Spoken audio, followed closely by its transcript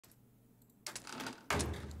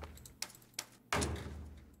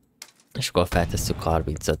És akkor feltesszük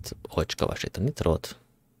 35 hocskavasét a nitrót.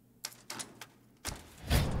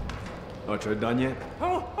 Nitro done yet?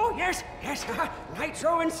 Oh, yes.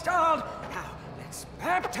 Nitro installed. Now, let's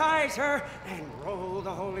baptize her and roll the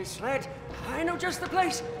holy sled. I know just the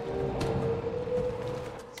place.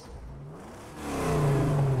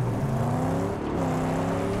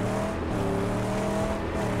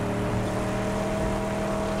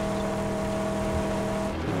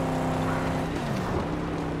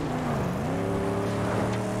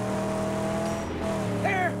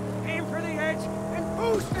 There, aim for the edge and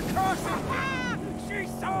boost across it. She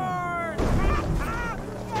soared!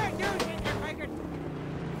 I knew she could make it.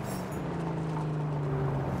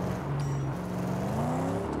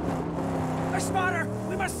 A spotter!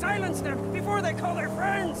 We must silence them before they call their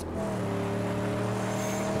friends.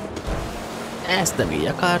 Ezt nem így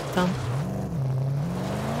akartam.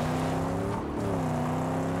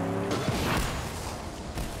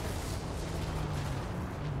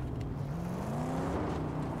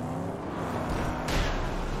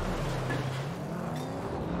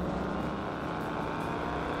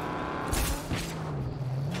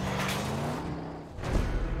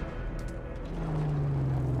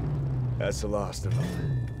 That's the last of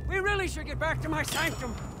them. We really should get back to my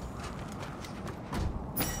sanctum.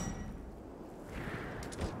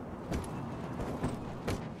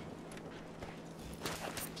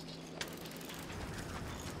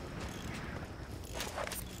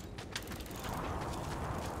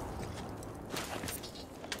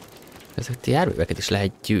 Ezeket a járműveket is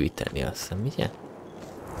lehet gyűjteni, azt hiszem, ugye?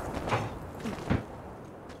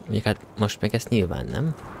 Mondjuk hát most meg ezt nyilván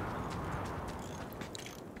nem.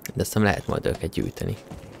 De aztán lehet majd őket gyűjteni.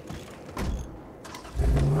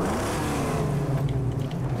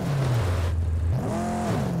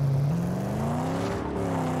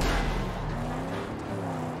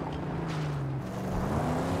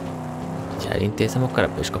 Ha elintézem, akkor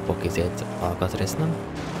ebből is kapok izét alkatrészt, nem?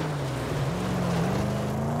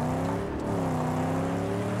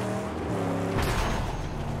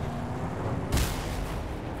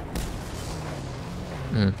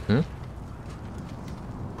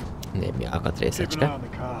 Némi alkatrészecske.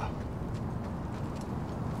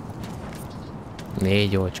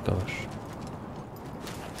 4 ócskavas.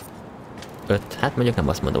 5, hát mondjuk nem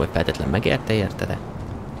azt mondom, hogy feltétlen megérte, érte, de...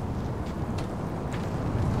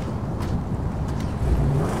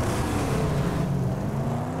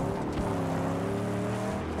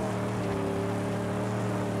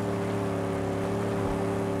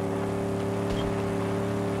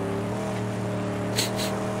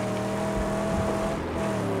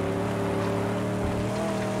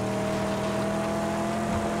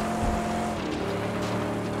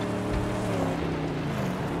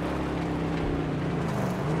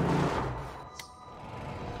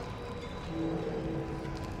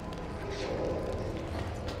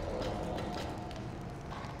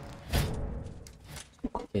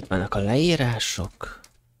 Itt vannak a leírások.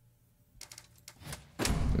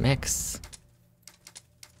 Max.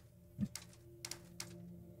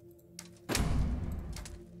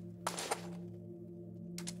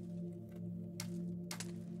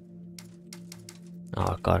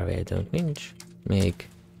 Karvédőnk nincs. Még.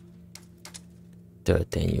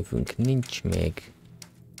 Töltényjövünk nincs még.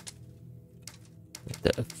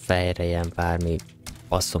 Fejre ilyen bármi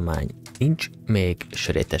passzomány nincs. Még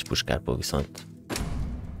sörétes puskárból viszont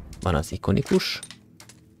van az ikonikus.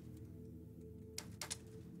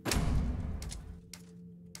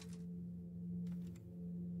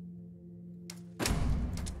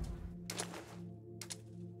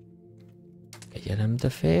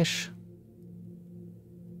 Kegyelemdöfés.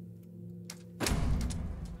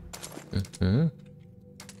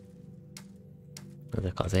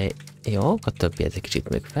 Ezek azért jók, a többi egy kicsit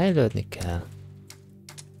még fejlődni kell.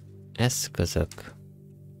 Eszközök.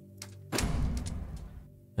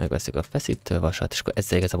 Megveszik a feszítővasat, és akkor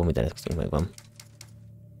ezzel igazából minden eszközünk megvan.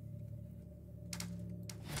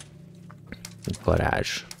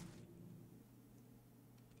 Garázs.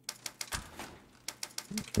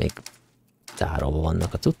 Még tárolva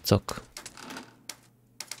vannak a cuccok.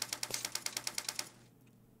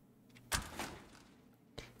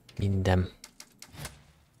 Minden.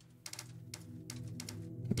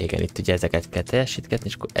 Igen, itt ugye ezeket kell teljesítgetni,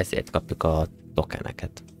 és akkor ezért kapjuk a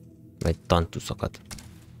tokeneket. Vagy tantuszokat.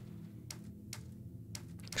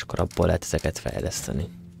 És akkor abból lehet ezeket fejleszteni.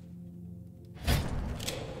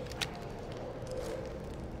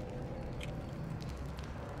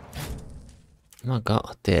 Maga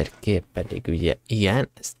a térkép pedig ugye ilyen,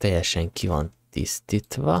 ez teljesen ki van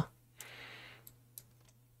tisztítva.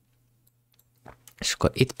 És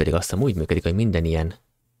akkor itt pedig azt hiszem úgy működik, hogy minden ilyen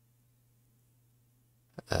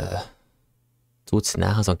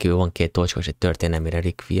cuccnál, azon kívül van 2 tocska és egy történelmi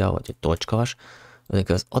relikvia, vagy egy tocskas,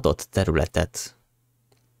 az adott területet,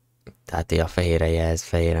 tehát a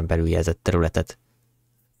fehéren belül jelzett területet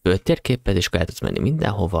föltérképed, és akkor el tudsz menni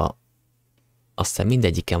mindenhova. Aztán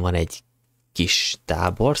mindegyiken van egy kis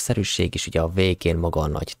táborszerűség, és ugye a végén maga a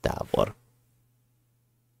nagy tábor.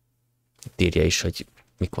 Itt írja is, hogy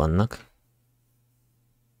mik vannak.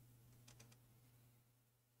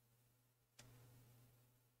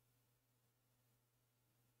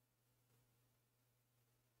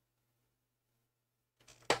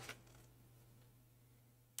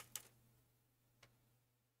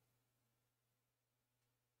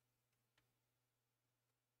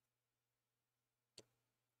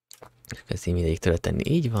 Ez így mindegyik területen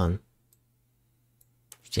így van.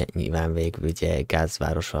 Ugye nyilván végül ugye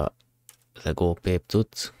Gázváros a legópébb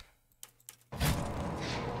tudsz.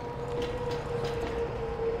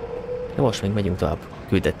 De most még megyünk tovább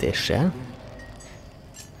küldetéssel.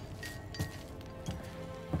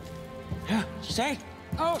 Saint?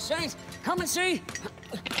 Oh, Saint, come and see.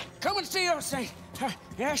 Come and see, oh, Saint.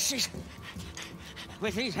 Yes, she's...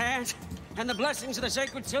 With these hands and the blessings of the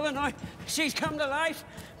sacred Illinois, she's come to life.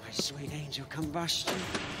 My sweet angel combustion.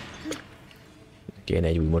 Kéne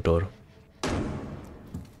egy új motor.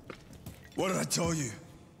 What did I tell you?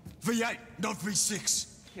 V8, not V6.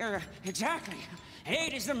 Yeah, exactly.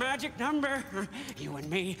 8 is the magic number. You and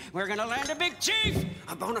me, we're gonna land a big chief!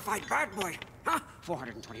 A bona fide bad boy. Huh?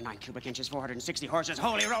 429 cubic inches, 460 horses,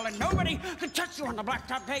 holy rolling. Nobody could touch you on the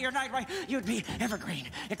blacktop day or night. Why, you'd be evergreen,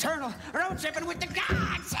 eternal, road tripping with the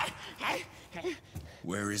gods.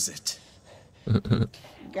 Where is it?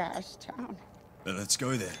 Gas Town. Let's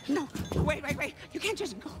go there. No, wait. You can't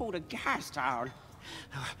just go to Gas Town.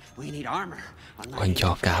 We need armor. Mondja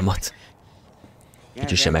a kámat.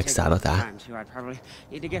 Kicsit sem megszállhatál. I'd probably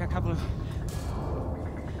need to get a couple of...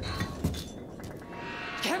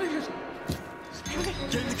 Cabbages!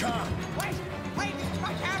 Get in the car! Wait!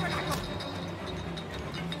 My tabernacle!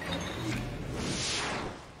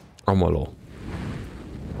 Amaló.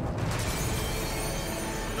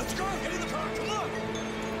 Let's go! Get in the car! Come on!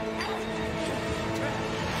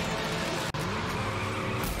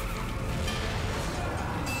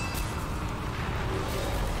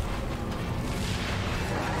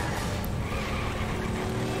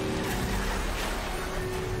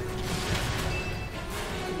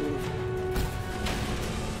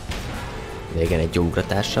 Régen egy jó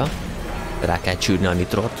ugratással. Rá kell csűrni a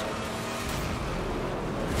nitrót.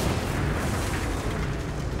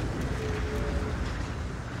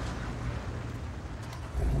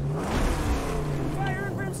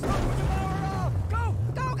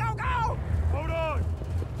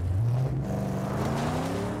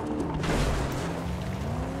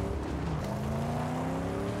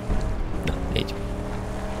 Na, így.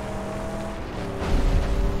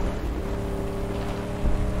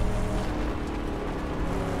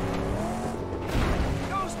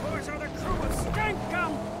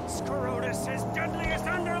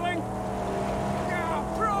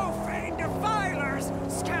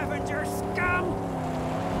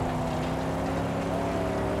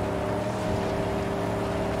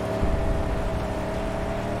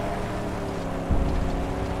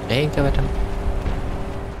 Én követem.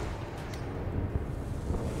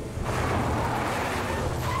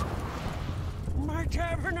 My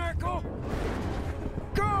tabernacle!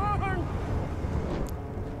 Gone!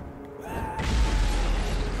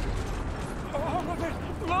 All of it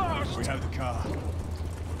lost! We have the car.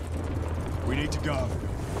 We need to go.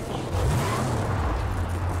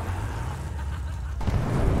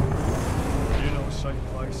 You know a safe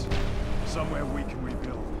place? Somewhere we can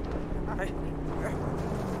rebuild.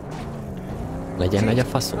 Legyen nagy a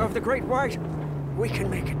faszom. Of the Great White, we can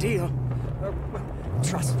make a deal.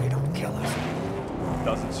 Trust they don't kill us.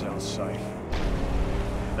 Doesn't sound safe.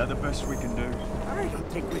 Is that the best we can do? I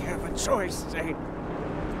don't think we have a choice, Saint.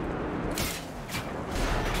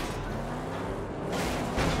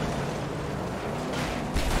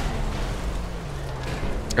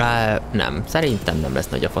 Nem, szerintem nem lesz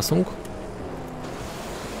nagy a faszunk.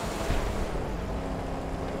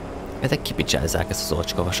 Ezek kipicsázzák ezt az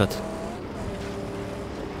ocskavasat.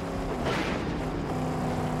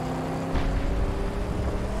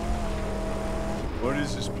 What is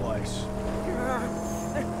this place?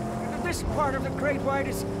 This part of the Great White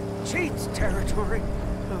is Cheat's territory.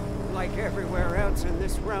 Like everywhere else in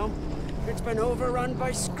this realm, it's been overrun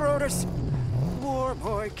by Scrotus. War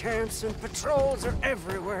boy camps and patrols are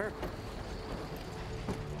everywhere.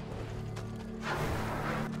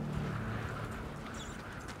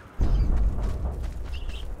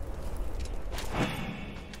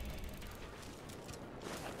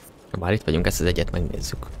 már itt vagyunk, ezt az egyet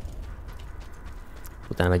megnézzük.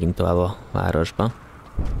 Utána megyünk tovább a városba.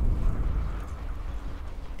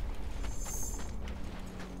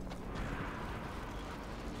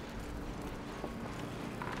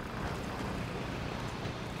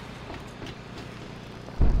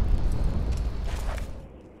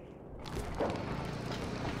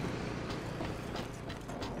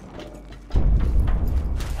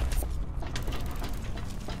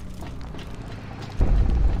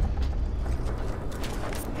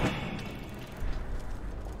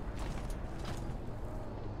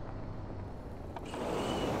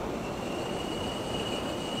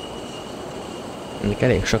 Még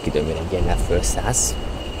elég sok idő, mire egy ilyennel felszállsz.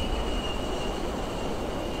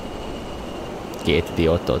 2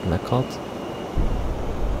 diótod meghalt.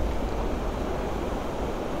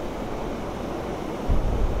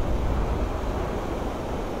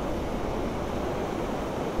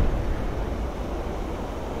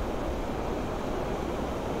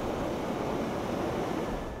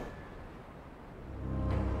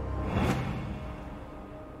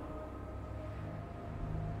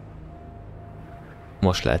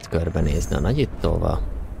 Most lehet körbenézni a nagyítóval.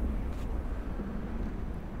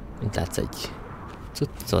 Mint látsz egy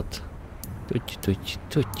cuccot. Tudj, tudj,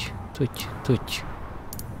 tudj, tudj, tudj.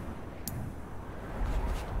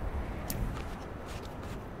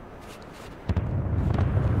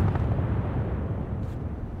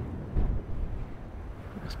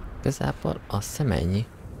 Igazából azt hiszem ennyi.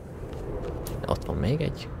 Ott van még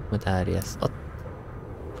egy medálja, ott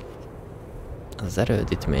az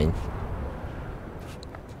erődítmény.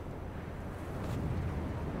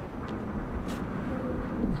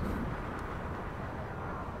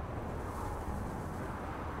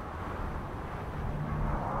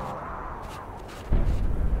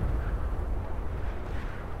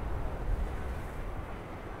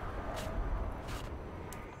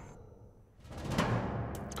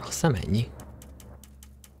 Azt hiszem ennyi.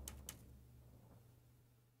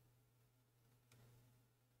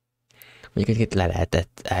 Mondjuk itt le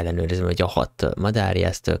lehetett ellenőrizni, hogy a 6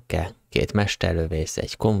 madárjesztőkkel, 2 mesterlövész,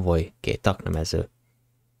 egy konvoj, 2 taknemező.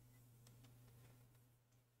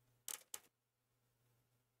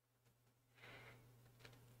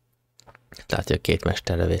 Látja, hogy 2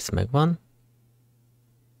 mesterlövész megvan.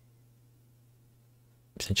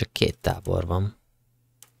 Viszont csak 2 tábor van.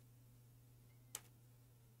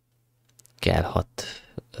 Kell 6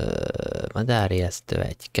 madárjesztő,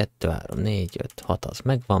 1, 2, 3, 4, 5, 6 az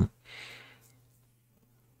megvan.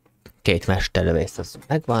 2 mesterlövész az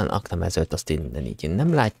megvan, aknamezőt azt innen így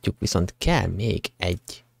nem látjuk, viszont kell még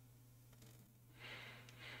egy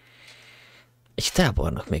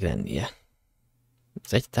tábornak még lennie.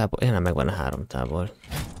 Az egy tábor, nem megvan a 3 tábor.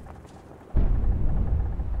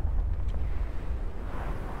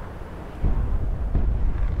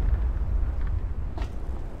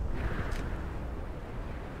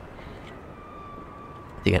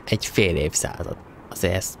 Igen, egy fél évszázad.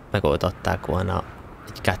 Azért ezt megoldották volna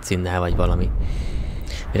egy cutscene-nel vagy valami.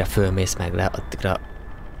 Mire fölmész meg le, addigra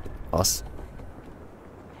az.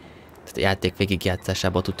 Tehát a játék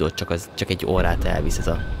végigjátszásából tudod, hogy csak egy órát elvisz ez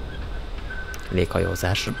a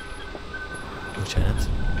léghajózás. Bocsánat.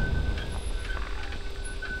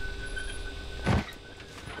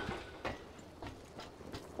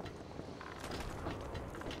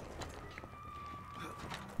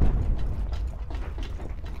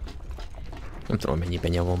 Nem tudom,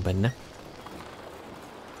 mennyiben nyomom benne.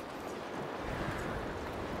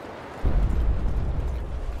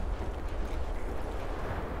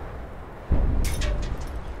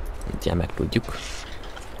 Itt meg tudjuk.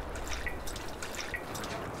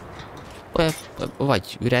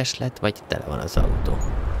 Vagy üres lett, vagy tele van az autó.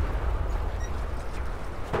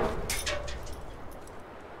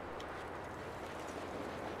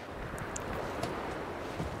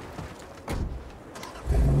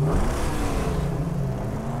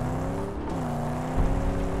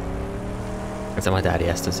 Ez a madárja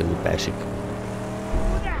ezt az útba esik.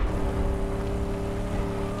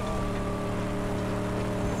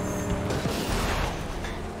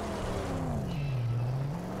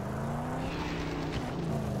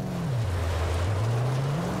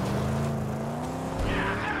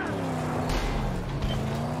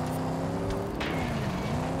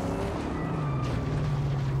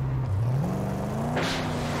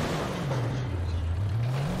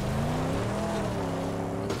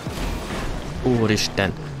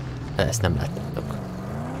 Úristen, ezt nem láttátok.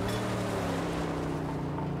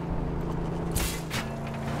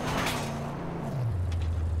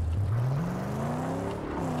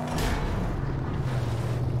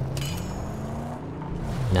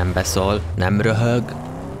 Nem beszól, nem röhög.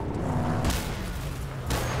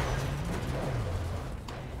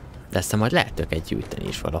 De aztán majd lehet őket gyűjteni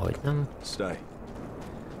is valahogy, nem? Stay.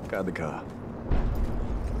 Guide the car.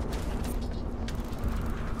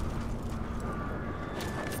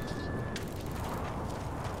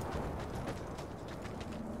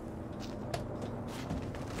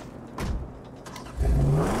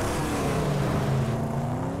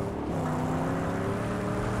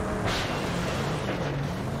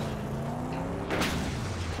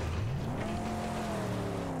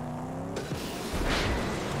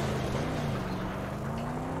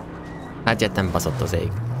 Hát ilyet nem baszott az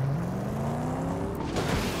ég.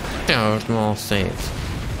 There's no saves.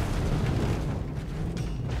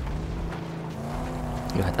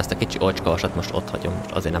 Jó, hát ezt a kicsi olcskavasat most ott hagyom,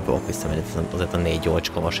 most azért nem fogok visszamenni azért a 4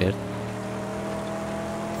 olcskavasért.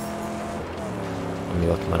 Ami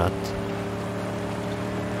ott maradt.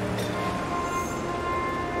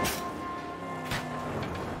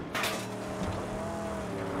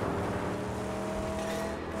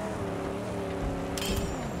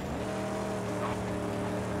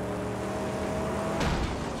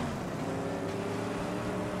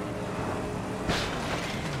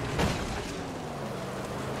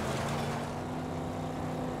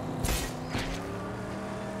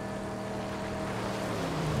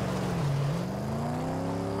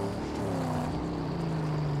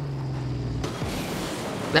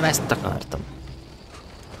 Nem ezt akartam.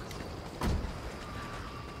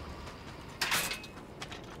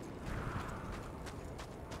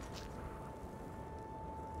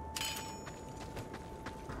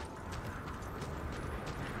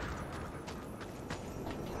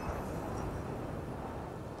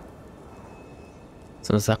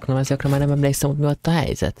 Szóval az aknavezőkre már nem emlékszem, hogy mi volt a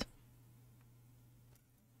helyzet.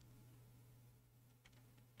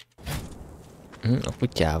 A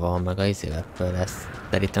kutyával, meg a izével föl lesz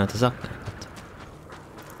terítenet az aknákat.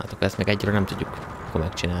 Hát akkor ezt még egyről nem tudjuk akkor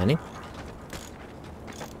megcsinálni.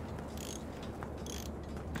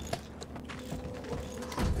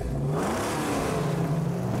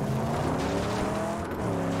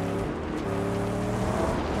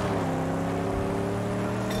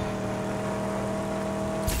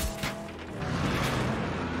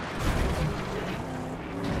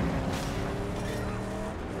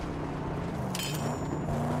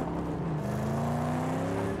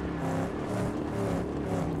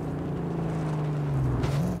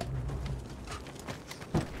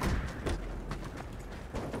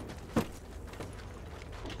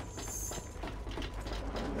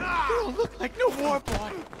 Like no war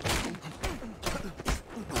boy.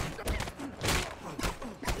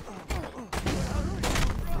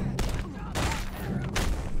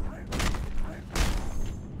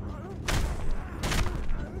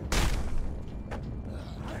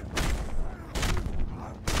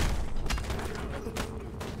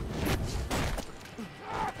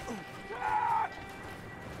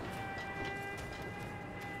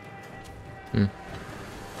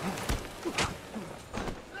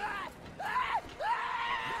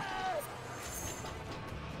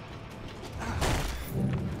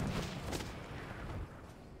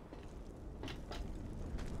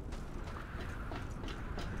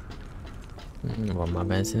 Van már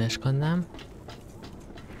benzines kannám.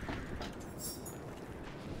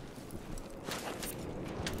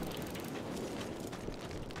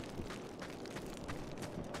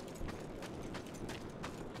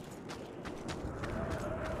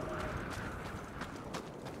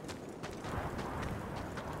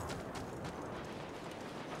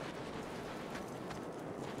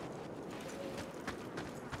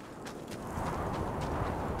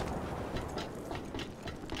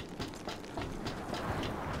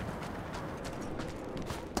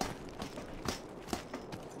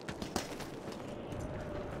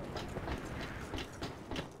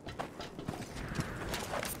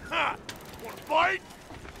 Fight!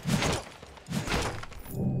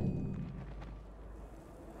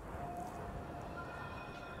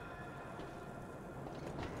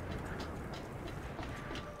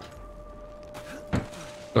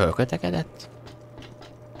 Ölkötekedett.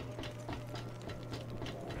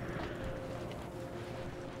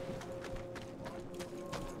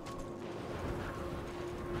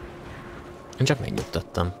 Én csak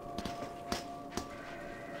megnyugtattam.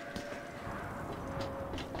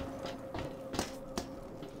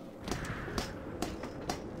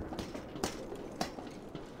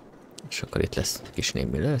 És akkor itt lesz kis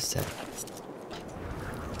némi lőszer.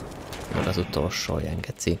 Meg az utolsó ilyen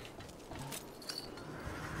geci.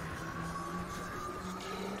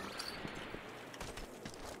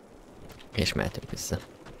 És mehetünk vissza.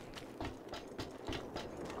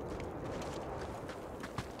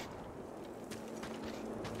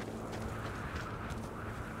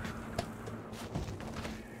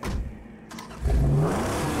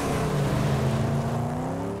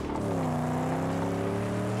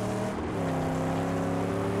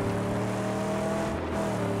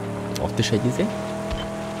 Ott is egy izé.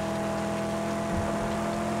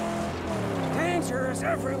 Danger is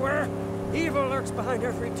everywhere. Evil lurks behind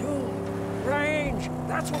every tomb. Range,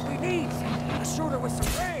 that's what we need. A shooter with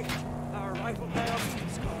some range. Our rifle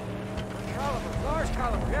barrels, caliber, large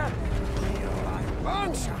caliber, yeah.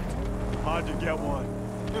 Long shot. Hard to get one.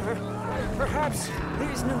 Perhaps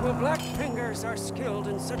these nimble black fingers are skilled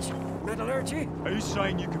in such metallurgy. Are you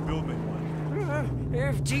saying you can build me one?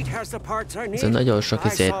 If Jeet has the parts I need. Ez nagyon sok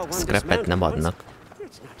izét, scrapet nem adnak.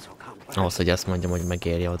 Ahhoz, hogy azt mondjam, hogy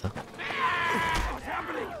megérje oda.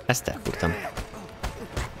 Ezt elfúrtam.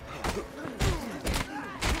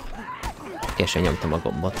 Későn nyomtam a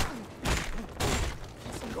gombot.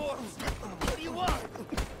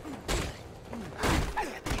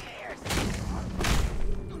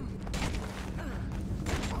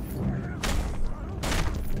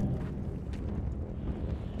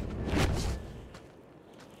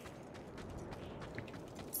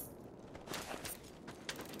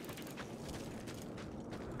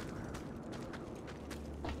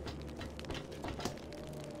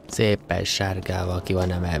 Szépen sárgával ki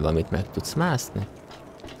van emelve, amit meg tudsz mászni.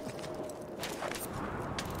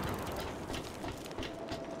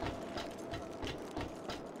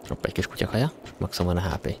 Hopp, egy kis kutyakaja, maximum van a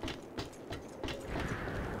HP.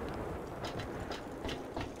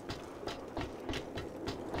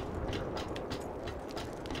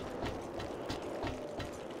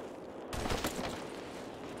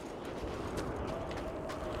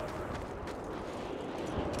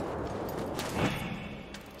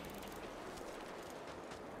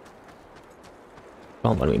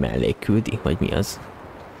 Van valami mellé küldi, vagy mi az?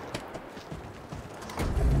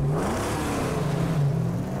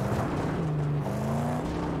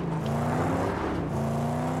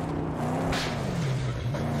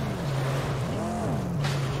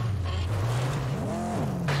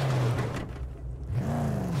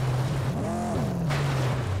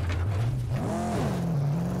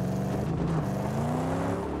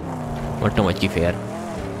 Mondtam, hogy kifér.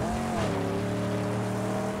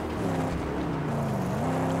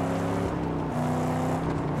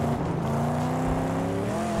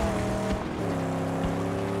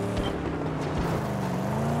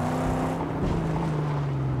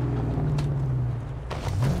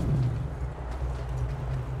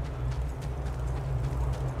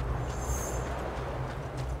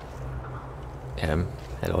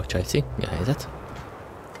 Hello, Csajci, mi a helyzet?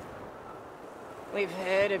 We've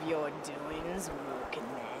heard of your doings, walking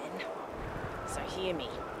man. So hear me.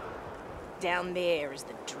 Down there is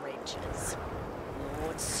the dredges.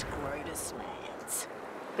 Lord Scrotus lands.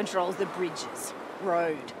 Controls the bridges,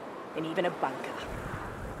 road, and even a bunker.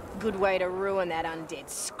 Good way to ruin that undead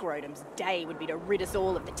scrotum's day would be to rid us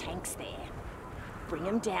all of the tanks there. Bring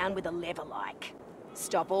them down with a lever like.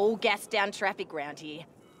 Stop all gas down traffic round here.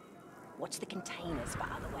 Watch the containers for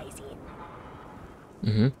other ways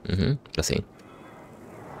in. Köszi.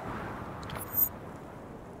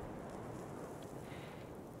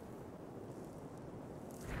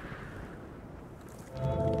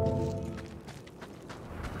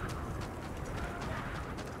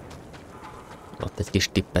 Ott egy kis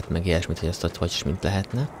tippet, meg ilyesmit, hogy azt hogy is mint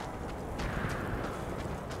lehetne.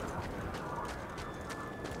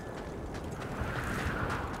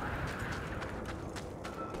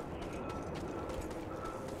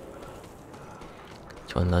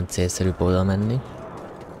 Honnan célszerűbb oda menni.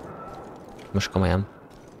 Most komolyan.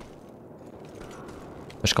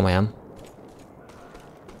 Most komolyan.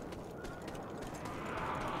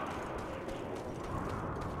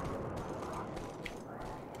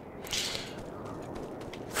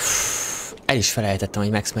 El is felejtettem,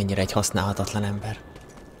 hogy Max mennyire egy használhatatlan ember.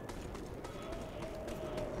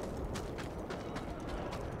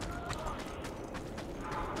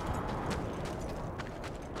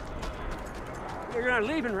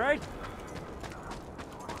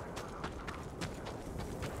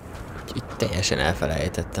 Úgyhogy teljesen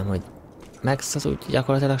elfelejtettem, hogy Max az úgy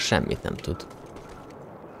gyakorlatilag semmit nem tud.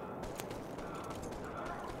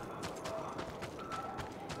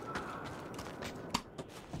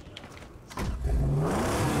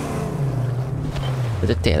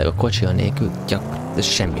 De tényleg a kocsia nélkül gyakorlatilag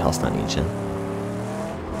semmi haszna nincsen.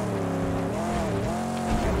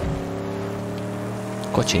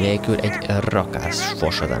 Kocsi nélkül egy rakás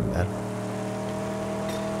fos az ember.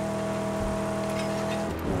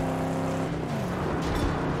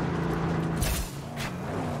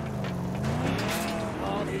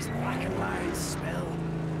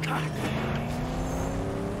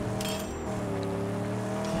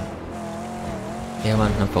 Ja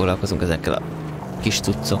van, nem foglalkozunk ezekkel a kis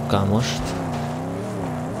cuccokkal most.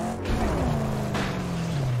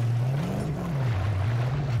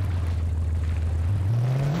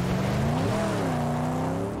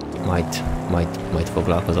 majd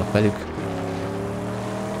foglalkozok velük.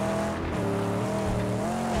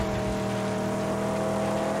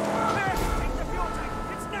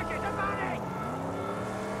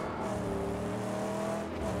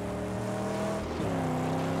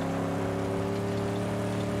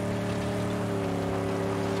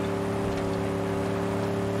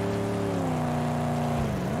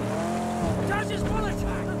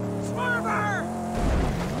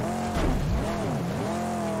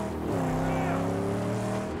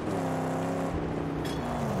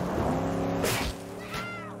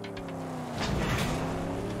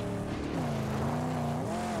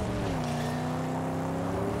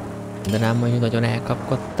 De nem mondjuk nagyon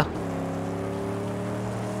elkapkodta.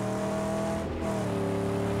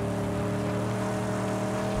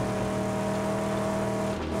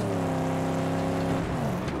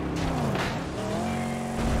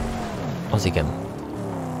 Az igen.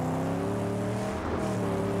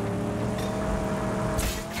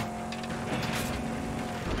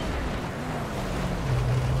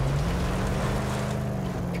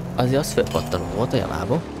 Azért az fölpattanó volt a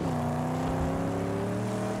javába.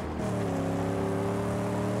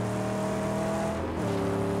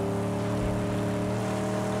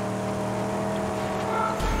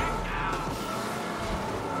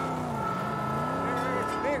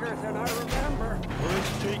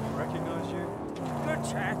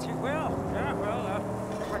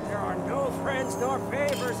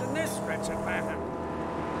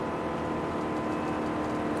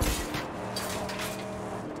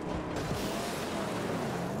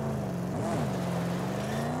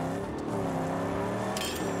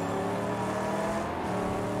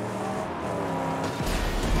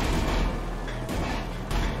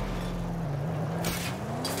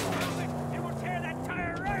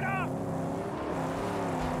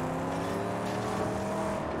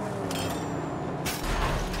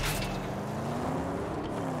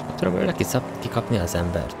 Tudom, őle kikapni az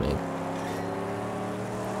embert még.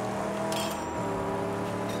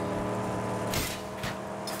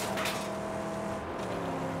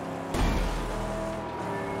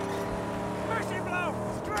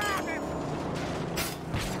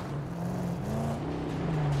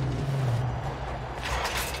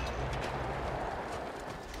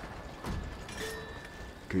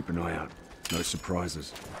 Keep an eye out. No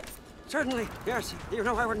surprises. Certainly, yes. You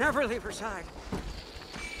know I would never leave her side.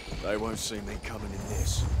 They won't see me coming in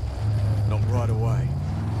this. Not right away.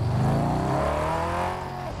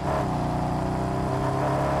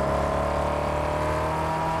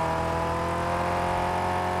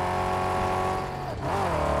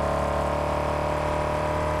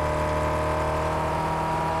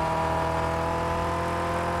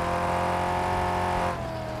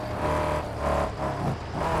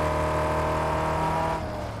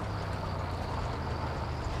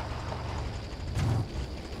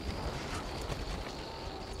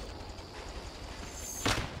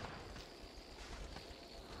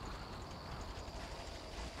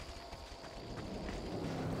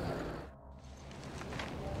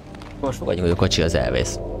 Most fogadjunk, hogy a kocsi az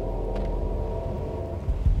elvész.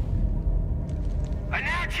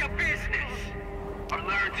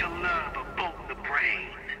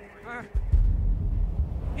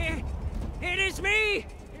 It is me,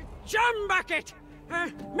 Chum Bucket,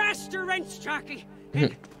 Master Wrench Jockey,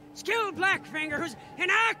 and skilled Blackfinger, who's an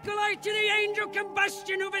acolyte to the angel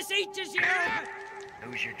combustion who beseeches you.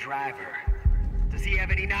 Who's your driver? Does he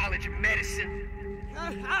have any knowledge of medicine?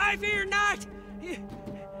 I fear not.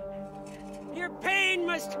 Your pain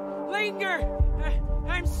must linger.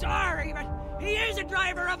 I'm sorry, but he is a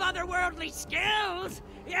driver of otherworldly skills.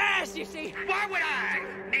 Yes, you see. Why would I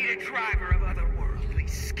need a driver of otherworldly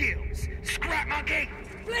skills? Scrap monkey!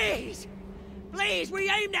 Please! Please, we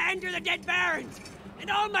aim to enter the Dead Barrens,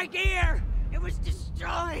 and all my gear, it was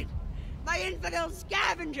destroyed by infidel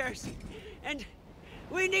scavengers. And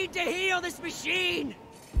we need to heal this machine.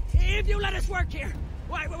 If you let us work here,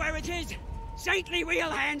 why with his saintly wheel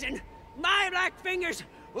hands and my black fingers,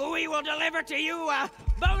 we will deliver to you a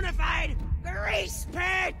bona fide grease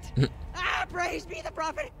pit! Praise be the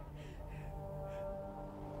prophet!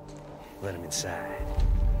 Let him inside.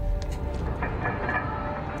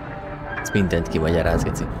 Ez mindent kimagyaráz,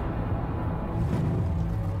 geci.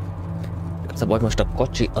 Szóval most a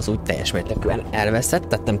kocsi az úgy teljes mértékűen elveszett,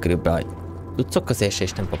 tehát nem kerül be a utcok közé,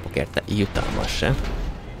 és nem kapok érte jutalmas se.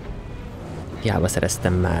 Hiába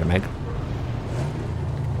szereztem már meg.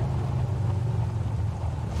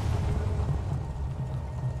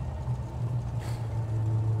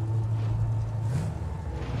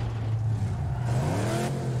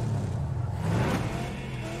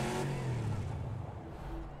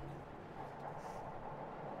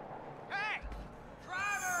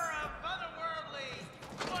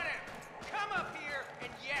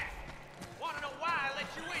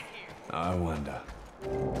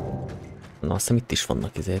 Na, azt hiszem itt is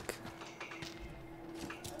vannak izék.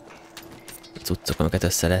 Cuccok, amiket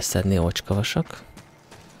össze lehet szedni, ócskavasak.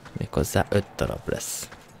 Méghozzá 5 darab lesz.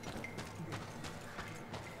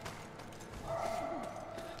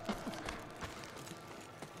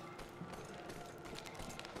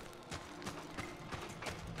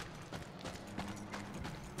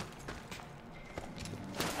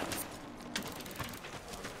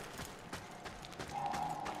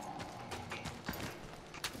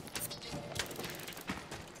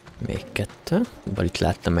 Még 2. Bár itt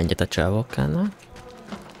láttam egyet a csávókánál.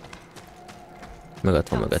 Meg ott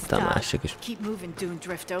van mögötte a másik is. Keep moving, Dune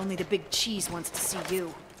Drifter. Only the big cheese wants to see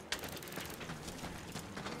you.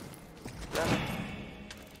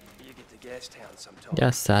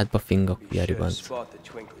 Gyere szádba, fingok, jariban.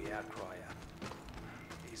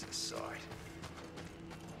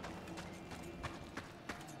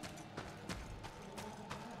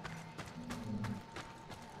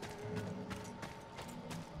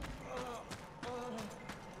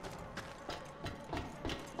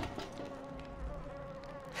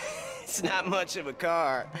 It's not much of a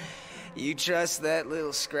car. You trust that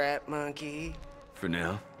little scrap monkey? For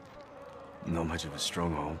now, not much of a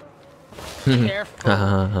stronghold.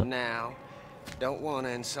 Careful now. Don't want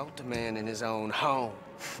to insult a man in his own home.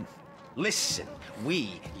 Listen,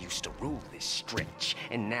 we used to rule this stretch,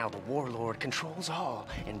 and now the warlord controls all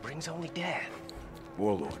and brings only death.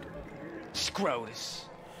 Warlord. Scrotus,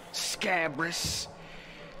 Scabrous,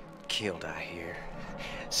 killed, I hear.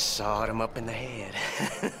 Sawed him up in the head.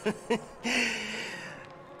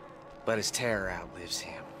 But his terror outlives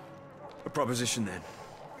him. A proposition then.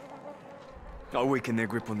 I'll weaken their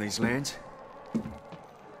grip on these lands.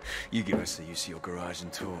 You give us the use of your garage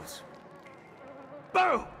and tools.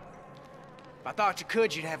 Boom! If I thought you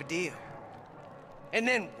could, you'd have a deal. And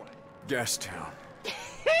then what? Gastown.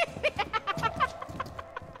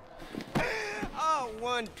 Oh,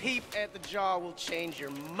 one peep at the jaw will change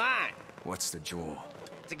your mind. What's the jaw?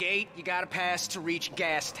 It's a gate you gotta pass to reach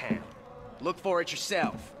Gastown. Look for it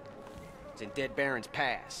yourself. It's in Dead Baron's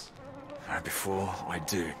Pass. Before I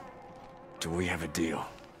do we have a deal?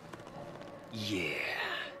 Yeah.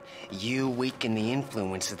 You weaken the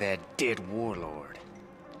influence of that dead warlord.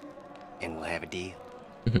 And we'll have a deal.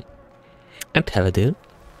 And have a deal.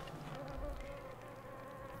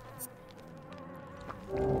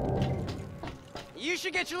 You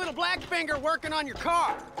should get your little black finger working on your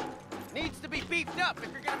car. Needs to be beefed up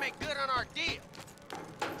if you're gonna make good on our deal.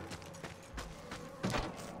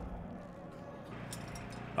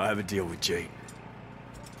 I have a deal with Jade.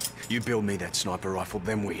 You build me that sniper rifle,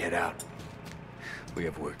 then we head out. We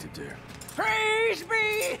have work to do. Praise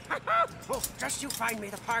be! Oh, just you find me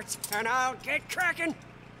the parts, and I'll get cracking.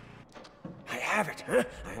 I have it, huh?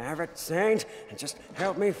 I have it, Saint. And just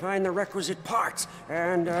help me find the requisite parts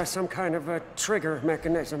and some kind of a trigger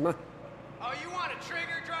mechanism. Oh, you want a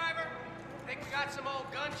trigger, driver? Think we got some old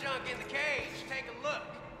gun junk in the cage. Take a look.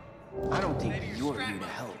 I don't think Maybe your you're scrap here to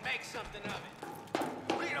monkey help. can make something of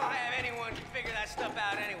it. We don't have anyone who can figure that stuff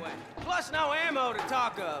out anyway. Plus no ammo to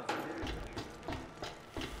talk of.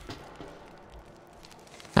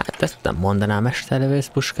 Hát ezt nem mondanám mesterlövész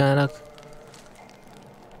puskának.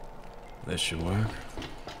 This should work.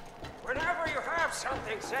 Whenever you have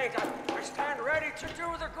something, Saint, I stand ready to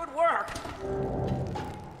do the good work.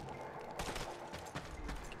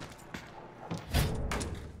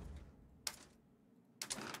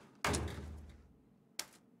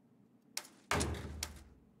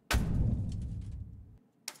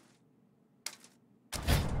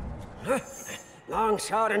 Long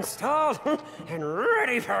shot installed and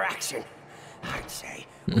ready for action. I'd say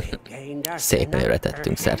we've gained us Szép előre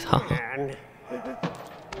tettünk szert, haha. and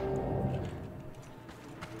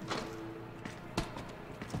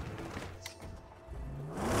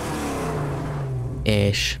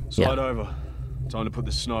És... Slide Ja. over. Time to put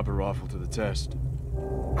the sniper rifle to the test.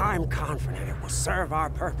 I'm confident it will serve our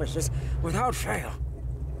purposes without fail.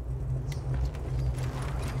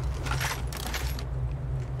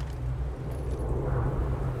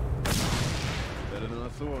 Better than I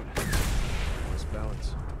thought. Nice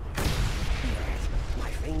balance. My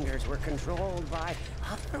fingers were controlled by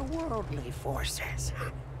otherworldly forces.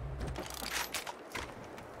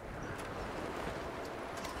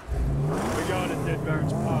 We got it, Dead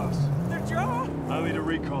Baron's Pass. The jaw? Only to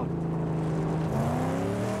recon.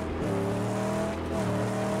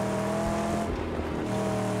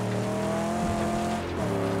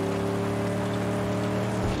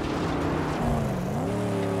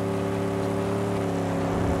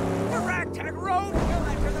 The ragtag road will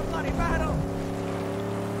enter the bloody battle.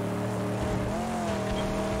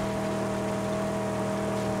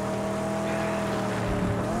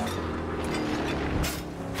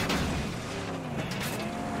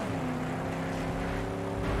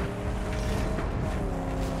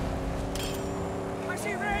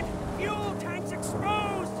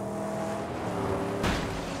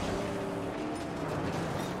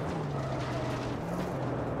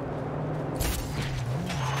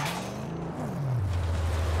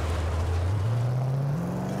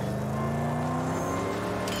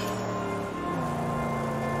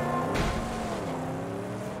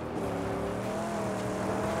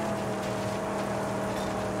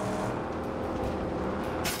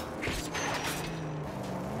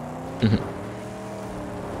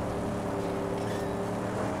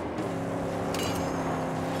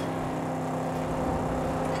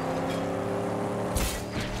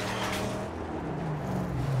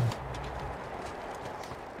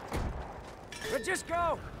 Just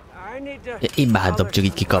go. I need to. Imádom csak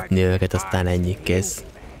így kikapni őket, aztán ennyi, kész.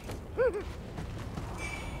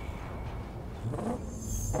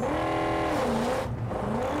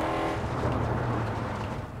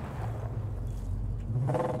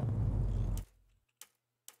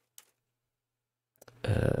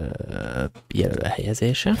 Jelölő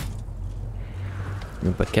helyezése.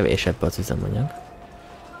 Mikor kevésebb az üzemanyag.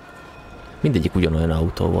 Mindegyik ugyanolyan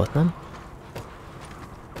autó volt, nem?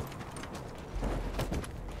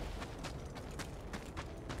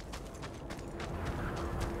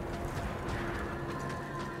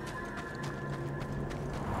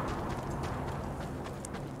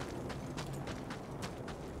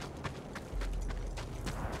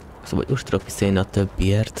 Szóval most tudok visszajönni a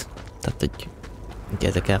többiért. Tehát, hogy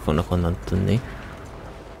ezek el fognak onnan tudni.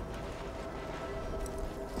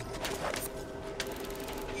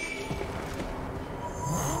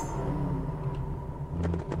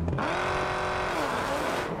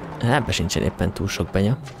 Ebben sincsen éppen túl sok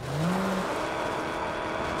benya.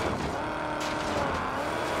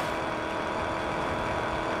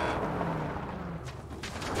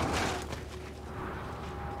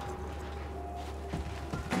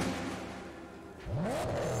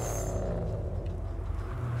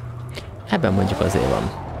 Ebben mondjuk azért van.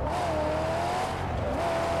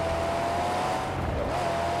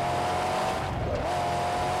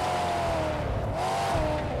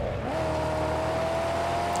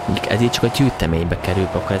 Mondjuk ez így csak a gyűjteménybe kerül,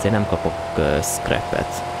 akkor ezért nem kapok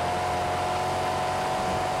scrapet.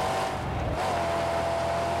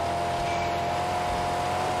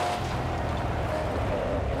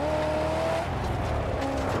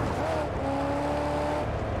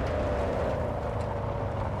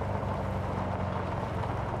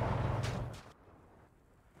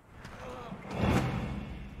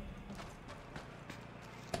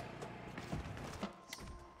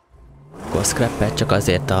 A scrappet csak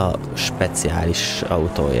azért a speciális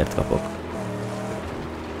autóért kapok.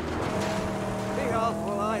 The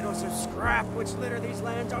awful idols of scrap which litter these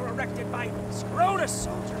lands are erected by Scrotus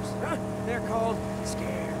soldiers. Huh? They're called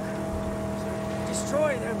scarecrows.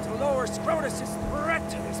 Destroy them to lower Scrotus's threat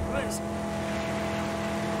to this place.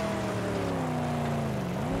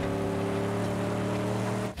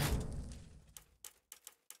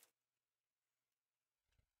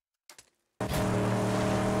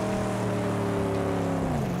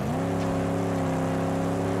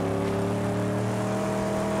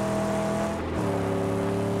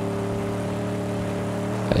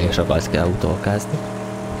 És akarsz kell autókázni.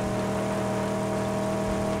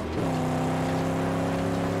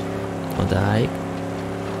 Odáig.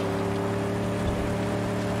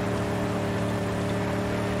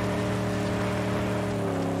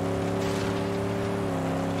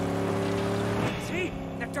 See?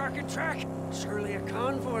 That darkened track? Surely a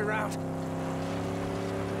convoy route.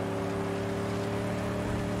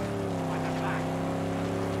 What the fuck?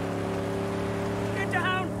 Get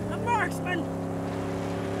down! A marksman!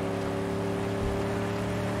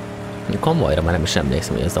 Konvojra már nem is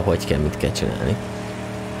emlékszem, hogy ezzel hogy kell, mit kell csinálni.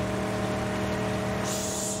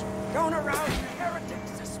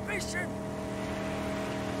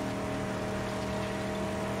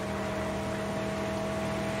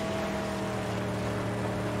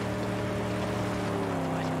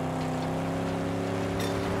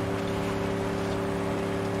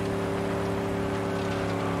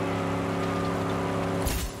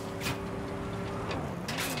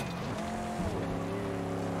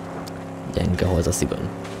 Gyenge hoz a szívön.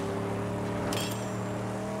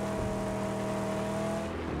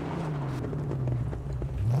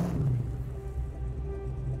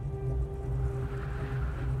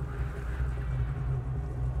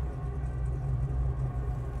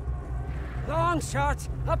 Long shots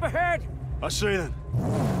up ahead. I see them.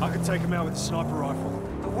 I can take them out with a sniper rifle.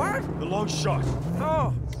 The what? The long shot.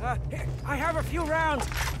 Oh, here, I have a few rounds.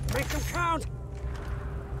 Make them count.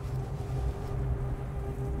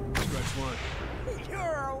 Scratch one.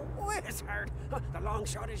 You're a wizard. The long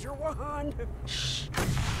shot is your wand. Shh.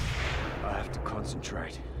 I have to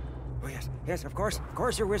concentrate. Oh, yes, yes, of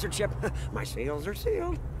course, your wizardship. My seals are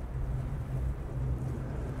sealed.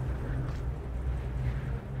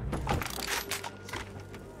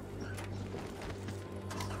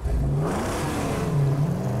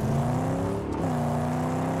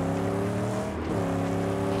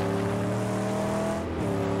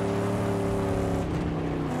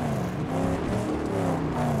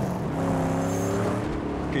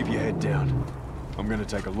 Keep your head down. I'm gonna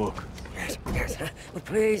take a look. Yes, yes, but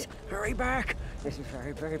please, hurry back. This is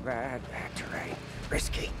very, very bad terrain.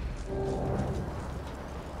 Risky.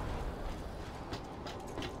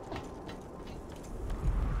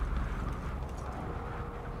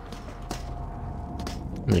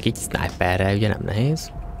 Mondjuk így sniperrel ugye nem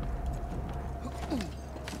nehéz.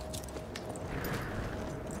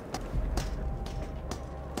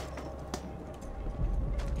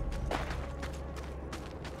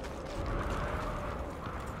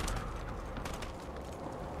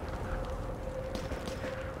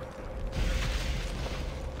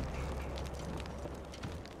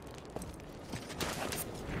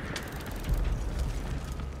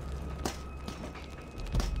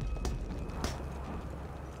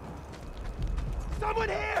 Someone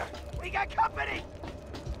here! We got company!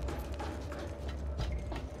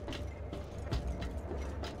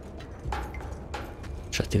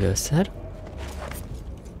 Csati lőszer.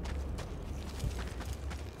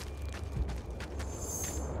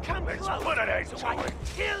 Come close! One of these will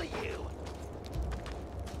kill you!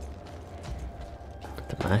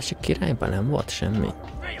 A másik királyban nem volt semmi.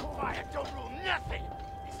 Real fire don't rule nothing!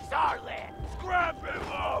 This is our land! Scrap him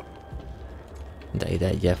up! De ide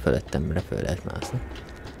egyel fölöttemre föl lehet mászni.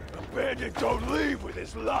 A bandit don't leave with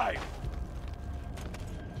his life!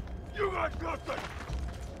 You got nothing!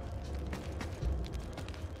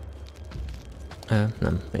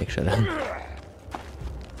 Nem, mégsem nem.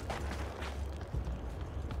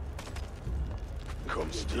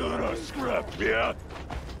 Come steal our scrap, yeah?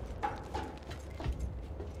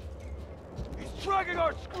 He's dragging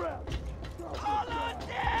our scrap! All on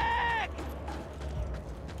deck!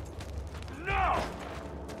 No!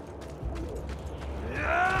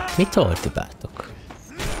 Mit ordibáltok?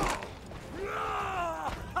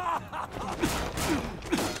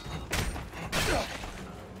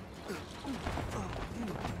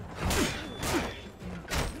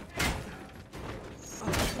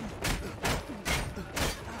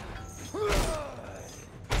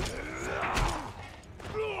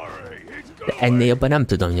 Ennél jobban nem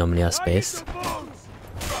tudom nyomni a space-t.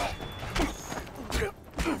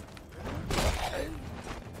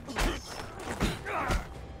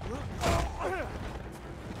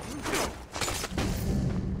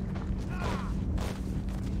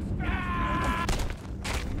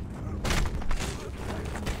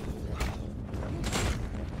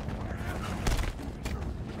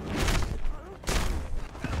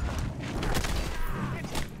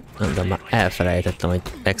 De már elfelejtettem, hogy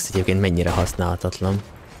Max egyébként mennyire használhatatlan.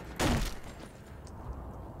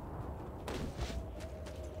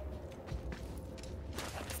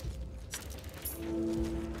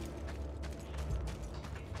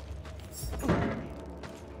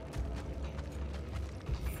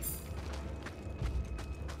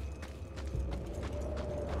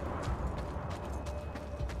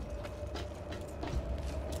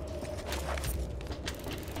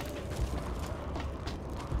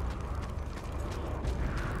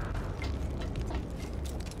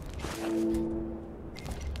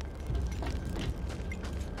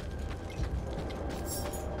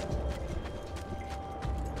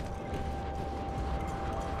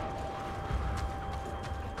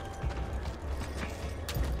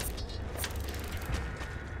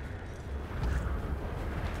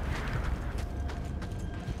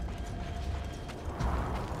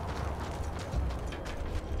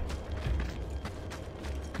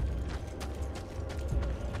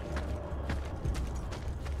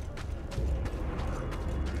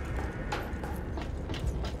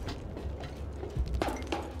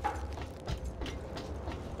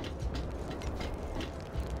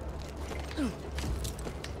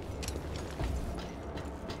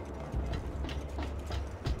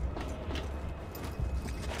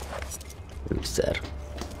 Lőszer.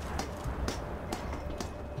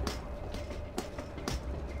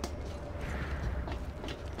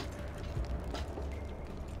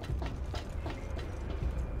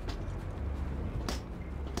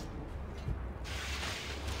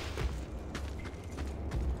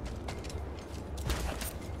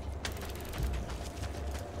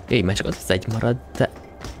 Én már csak az egy marad, de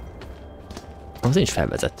az nincs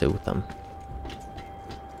felvezető utam.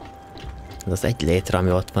 Az egy létre,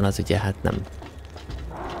 ami ott van, az ugye hát nem.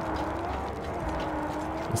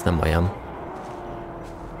 Ez nem olyan.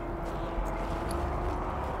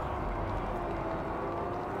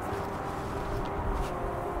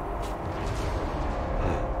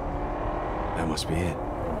 That must be it.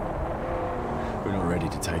 We're not ready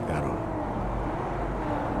to take that on.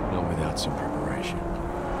 Not without some preparation.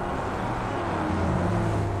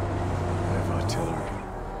 I have artillery.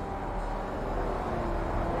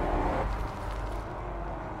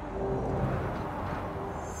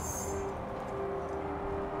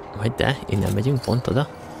 Vagy de, innen megyünk pont oda.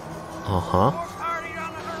 Aha.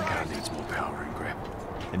 The car needs more power and grip.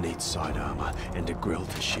 It needs side armor and a grill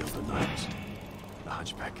to shield the nose. The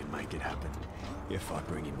hunchback can make it happen if I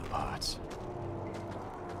bring him the parts.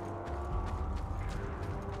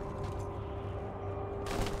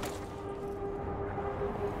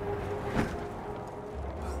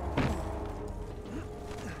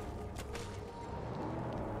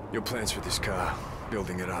 Your plans for this car,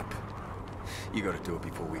 building it up. You gotta do it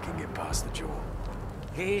before we can get past the jaw.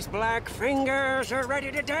 These black fingers are ready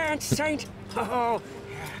to dance, Saint. Oh,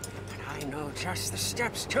 yeah. And I know just the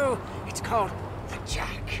steps, too. It's called the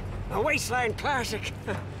Jack, a wasteland classic.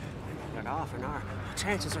 And pull it off, and our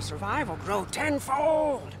chances of survival grow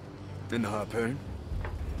tenfold. And the harpoon?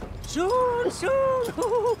 Soon, soon.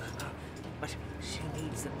 But she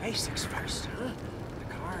needs the basics first, huh?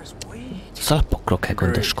 The car's way too... Szalapokról kell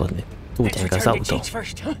gondoskodni. Úgy gyenge az autó.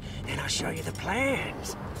 First, huh? And I'll show you the plans.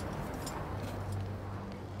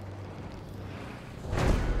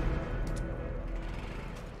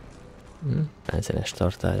 Benzines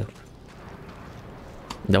tartályok.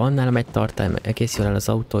 De van nálam egy tartály, meg egész jól el az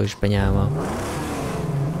autó is benyálva.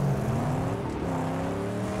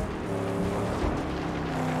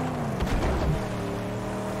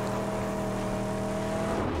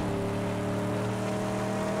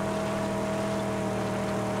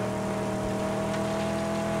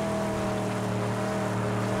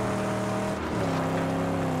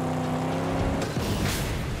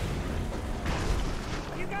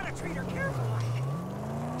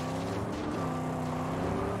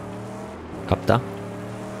 Kapta.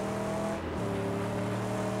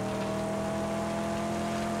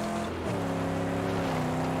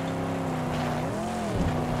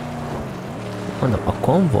 Mondom, a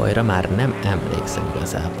konvojra már nem emlékszem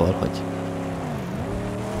igazából, hogy...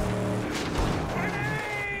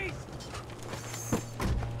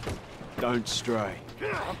 Don't stray.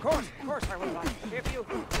 Of course I will. If you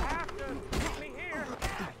have to meet me here.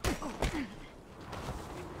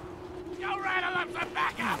 You'll rattle up some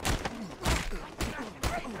backup!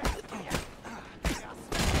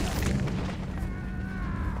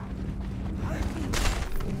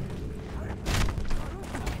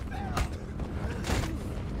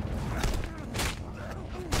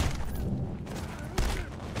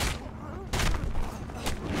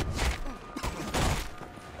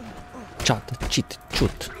 Csat, csit,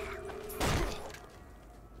 csut.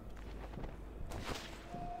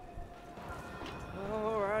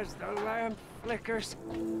 Oh, as the lamp flickers,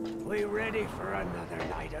 we ready for another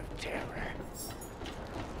night of terror.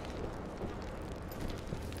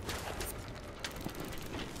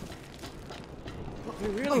 We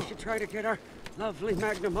really should try to get our lovely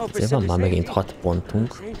magnum opus. Ezért van már megint 6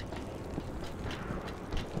 pontunk.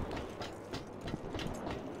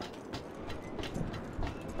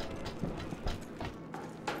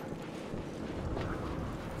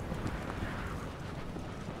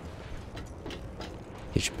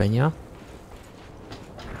 Kis penya.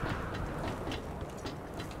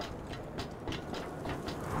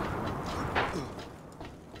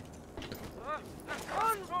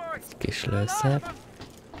 Kis lőszer.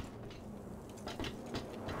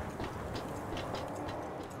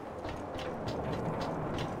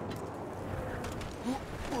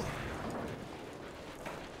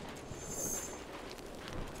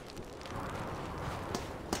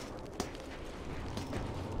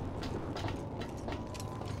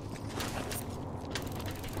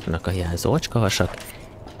 A hiányzó ocskahasak,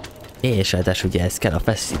 és ráadásul ugye ez kell a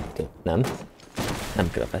feszítő, nem?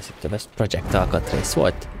 Nem kell a feszítő, ez projekt alkatrész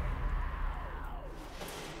volt.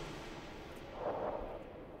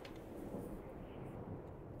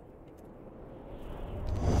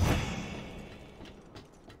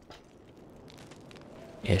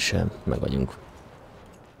 És meg vagyunk.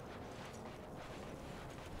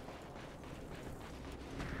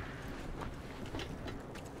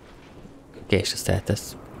 És ezt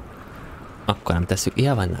eltesz. Akkor nem tesszük.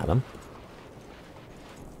 Ja, van nálam.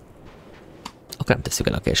 Akkor nem tesszük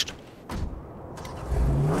el a kést.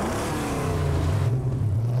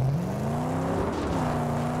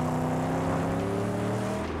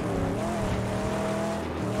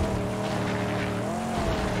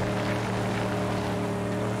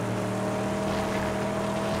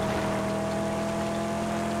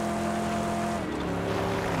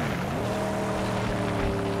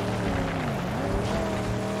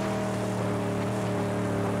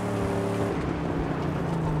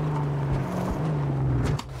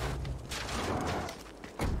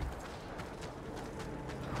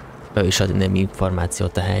 Ő is ad némi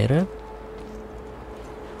információt a helyről.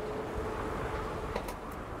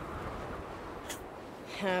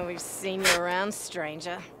 We've seen you around,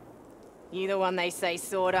 stranger. You the one they say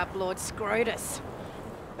sawed up Lord Scrotus?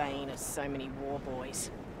 Bane of so many war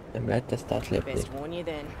boys. Nem lehet ezt átlépni. Best warn you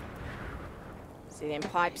then. See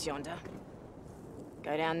them pipes yonder?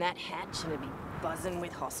 Go down that hatch and it'll be buzzing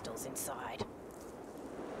with hostiles inside.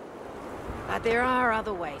 But there are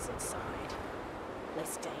other ways inside.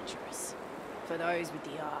 Less dangerous. For those with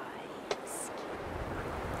the eyes.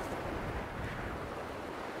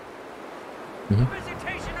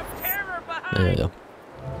 Visitation of terror Nagyon behind. jó.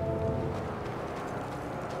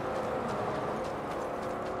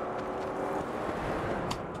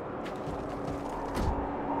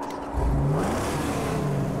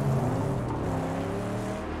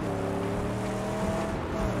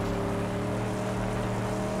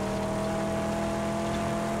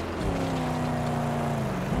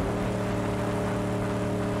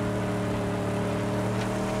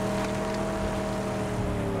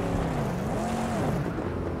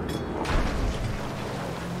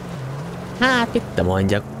 Hát, mit te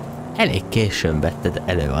mondjak, elég későn vetted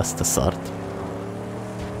elő azt a szart.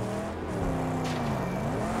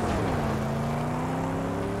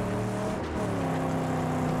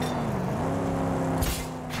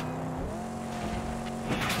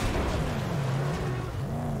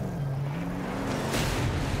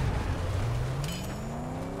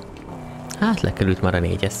 Hát, lekerült már a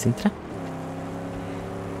 4-es szintre.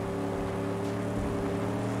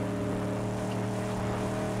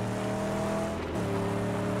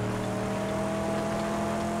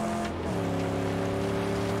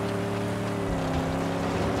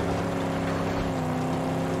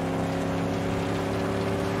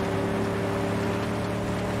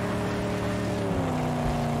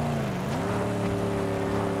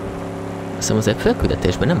 Azt hiszem, azért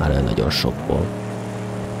fölküldetésben nem áll olyan nagyon sokból.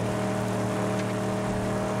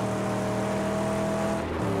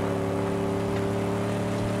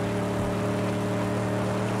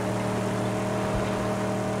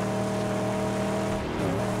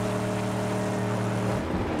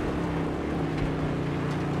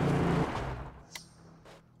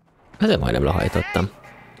 Ezzel majdnem lehajtottam.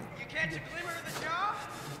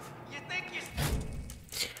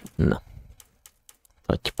 Na.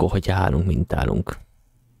 Akkor hogy állunk, mint állunk.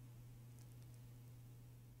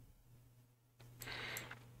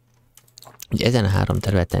 Ugye ezen a 3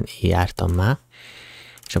 területen jártam már,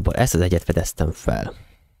 és abból ezt az egyet fedeztem fel.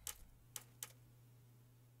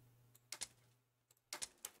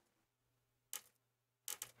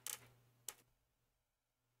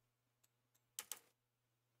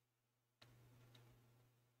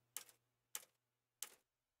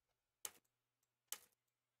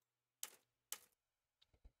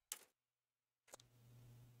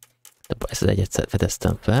 Ezt az egyet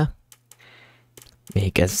fedeztem fel.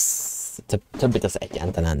 Még ez... többit az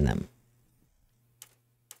egyáltalán nem.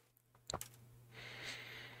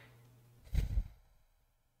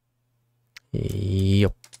 Jó.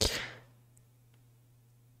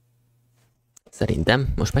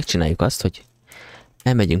 Szerintem most megcsináljuk azt, hogy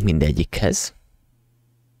elmegyünk mindegyikhez.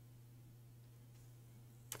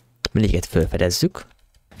 Mindegyiket felfedezzük.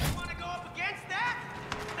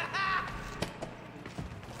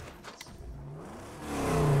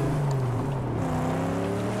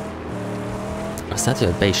 Aztán,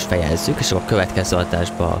 hogy be is fejezzük, és akkor a következő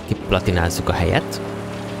adásba kiplatinázzuk a helyet.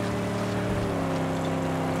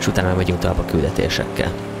 És utána megyünk tovább a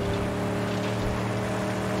küldetésekkel.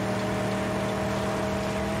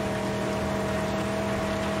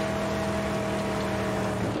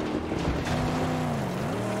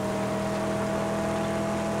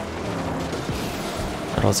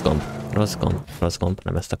 Rossz gomb,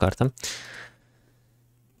 nem ezt akartam.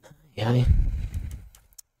 Jaj.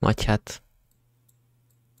 Vagy hát...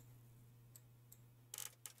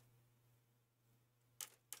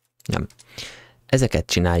 Nem. Ezeket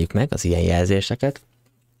csináljuk meg, az ilyen jelzéseket.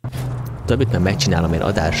 Többit meg megcsinálom én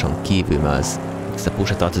adáson kívül, mert az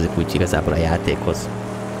XP-se tartozik úgy igazából a játékhoz.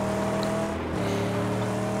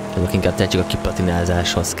 Azok inkább csak a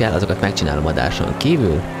kiplatinázáshoz kell, azokat megcsinálom adáson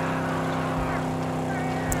kívül.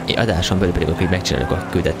 Én adáson belül pedig akkor megcsináljuk a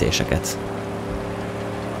küldetéseket.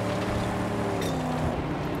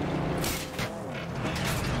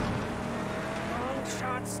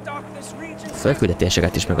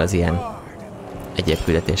 Fölküldetéseket is, meg az ilyen egyéb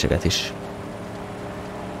küldetéseket is.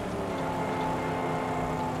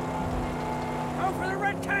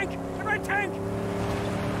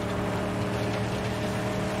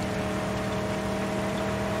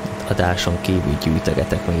 Adáson kívül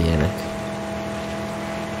gyűjtögetek, meg ilyenek.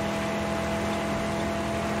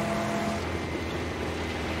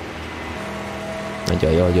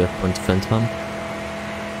 Nagyon jó, hogy pont fönt van.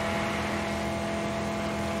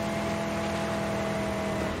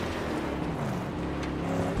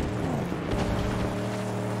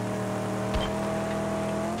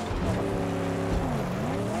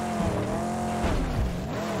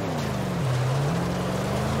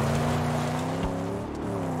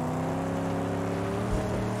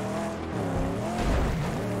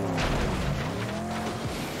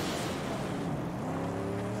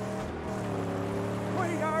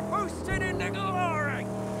 Coasting into glory!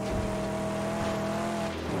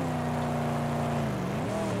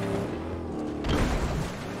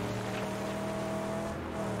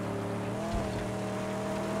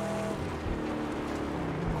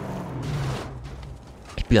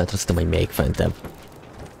 Egy pillanatra azt tudom, hogy még föntebb.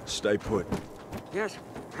 Stay put. Yes,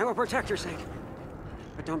 I will protect your sake.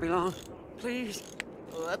 But don't be long, please.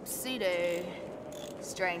 Whoopsie-doo.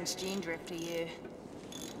 Strange gene drifter, you.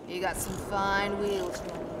 You got some fine wheels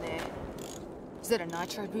running there. Is that a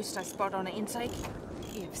nitro boost I spot on an intake?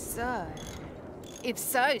 If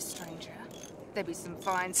so, stranger, there'd be some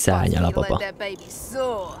fine spots for you to let that baby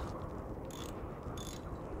soar.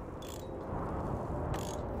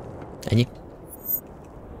 Ennyi?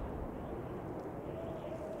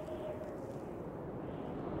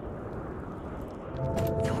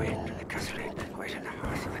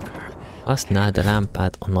 Használd a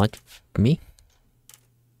lámpát a nagy... Mi?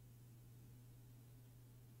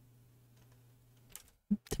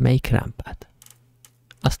 De melyik rámpát?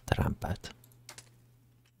 Azt a rámpát.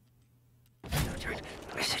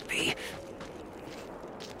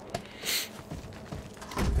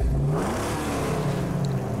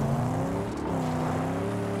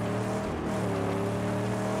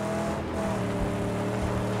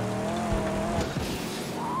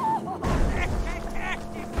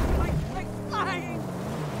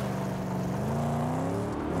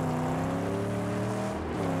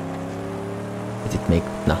 Itt még,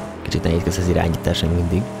 na, kicsit nehéz az irányítás még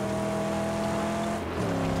mindig.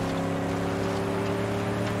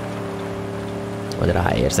 Vagy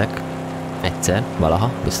ráérzek. Egyszer,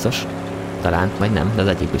 valaha, biztos. Talán, vagy nem, de az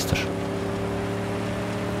egyik biztos.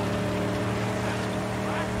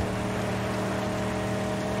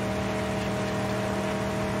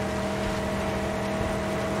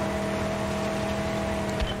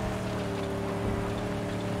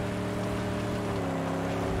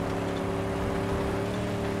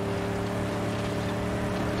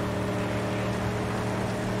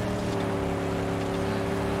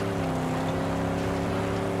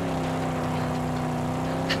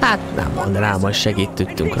 Hát nem mondanám, hogy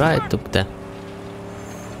segítettünk rajtuk, de...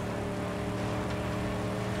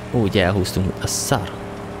 Úgy elhúztunk, mint a szar.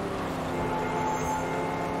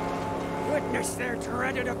 Witness their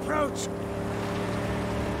dreaded approach.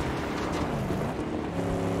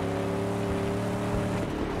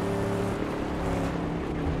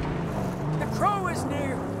 The crow is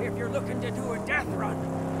near if you're looking to do a death run.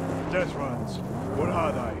 Death runs. What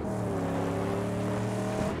are they?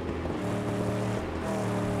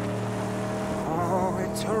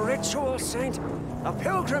 It's a ritual, Saint. A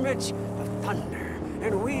pilgrimage of thunder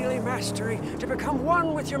and wheelie mastery to become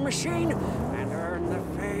one with your machine